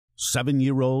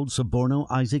7-year-old Soborno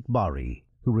Isaac Bari,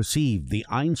 who received the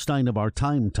Einstein of Our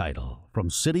Time title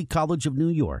from City College of New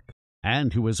York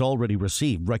and who has already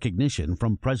received recognition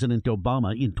from President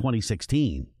Obama in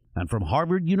 2016 and from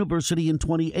Harvard University in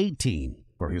 2018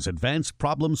 for his advanced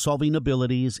problem-solving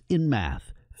abilities in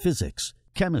math, physics,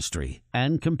 chemistry,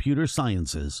 and computer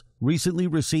sciences, recently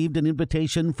received an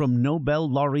invitation from Nobel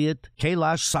laureate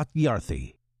Kailash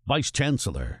Satyarthi, Vice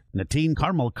Chancellor Nitin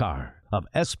Karmalkar of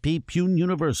SP Pune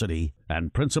University,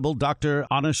 and Principal Dr.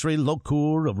 Anushree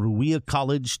Lokur of Ruia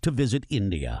College to visit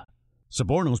India.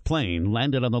 Soborno's plane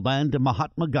landed on the land of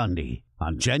Mahatma Gandhi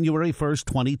on January 1,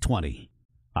 2020.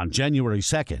 On January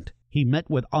 2nd, he met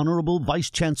with Honorable Vice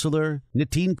Chancellor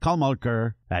Nitin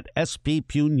Karmalkar at SP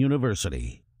Pune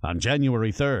University. On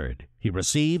January 3rd, he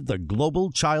received the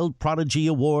Global Child Prodigy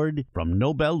Award from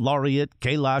Nobel laureate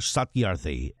Kailash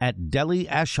Satyarthi at Delhi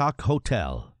Ashok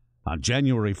Hotel. On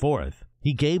January 4th,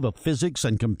 he gave a physics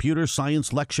and computer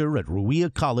science lecture at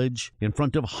Ruia College in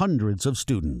front of hundreds of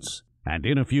students. And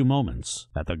in a few moments,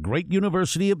 at the great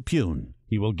University of Pune,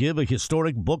 he will give a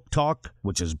historic book talk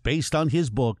which is based on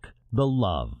his book, The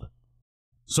Love.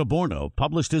 Soborno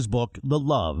published his book, The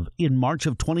Love, in March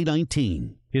of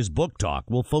 2019. His book talk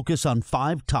will focus on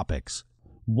 5 topics.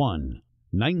 1.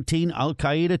 19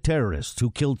 al-Qaeda terrorists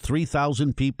who killed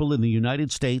 3,000 people in the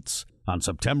United States on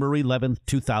September 11,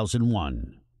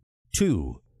 2001.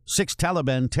 2. 6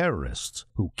 Taliban terrorists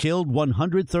who killed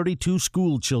 132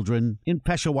 school children in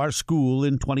Peshawar school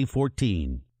in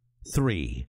 2014.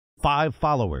 3. 5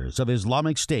 followers of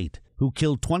Islamic State who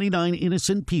killed 29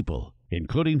 innocent people,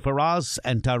 including Faraz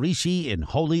and Tarishi in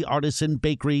Holy Artisan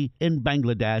Bakery in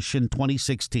Bangladesh in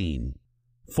 2016.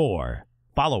 4.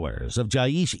 Followers of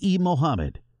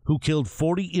Jaish-e-Mohammed who killed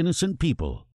 40 innocent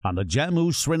people on the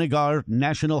Jammu-Srinagar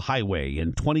National Highway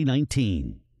in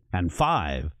 2019. And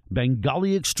 5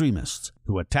 Bengali extremists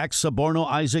who attacked Soborno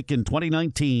Isaac in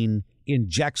 2019 in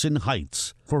Jackson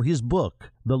Heights for his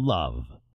book, The Love.